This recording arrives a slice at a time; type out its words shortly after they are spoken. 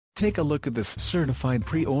Take a look at this certified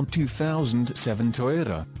pre-owned 2007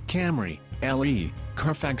 Toyota Camry LE.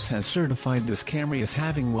 Carfax has certified this Camry as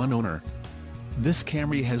having one owner. This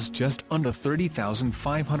Camry has just under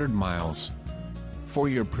 30,500 miles. For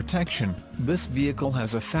your protection, this vehicle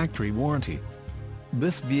has a factory warranty.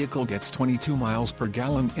 This vehicle gets 22 miles per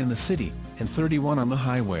gallon in the city, and 31 on the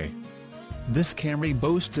highway. This Camry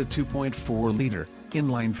boasts a 2.4-liter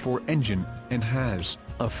inline-4 engine, and has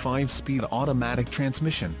a 5-speed automatic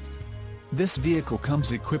transmission. This vehicle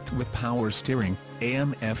comes equipped with power steering,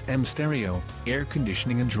 AM/FM stereo, air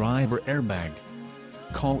conditioning and driver airbag.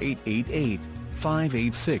 Call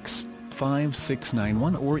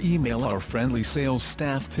 888-586-5691 or email our friendly sales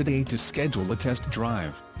staff today to schedule a test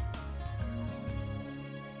drive.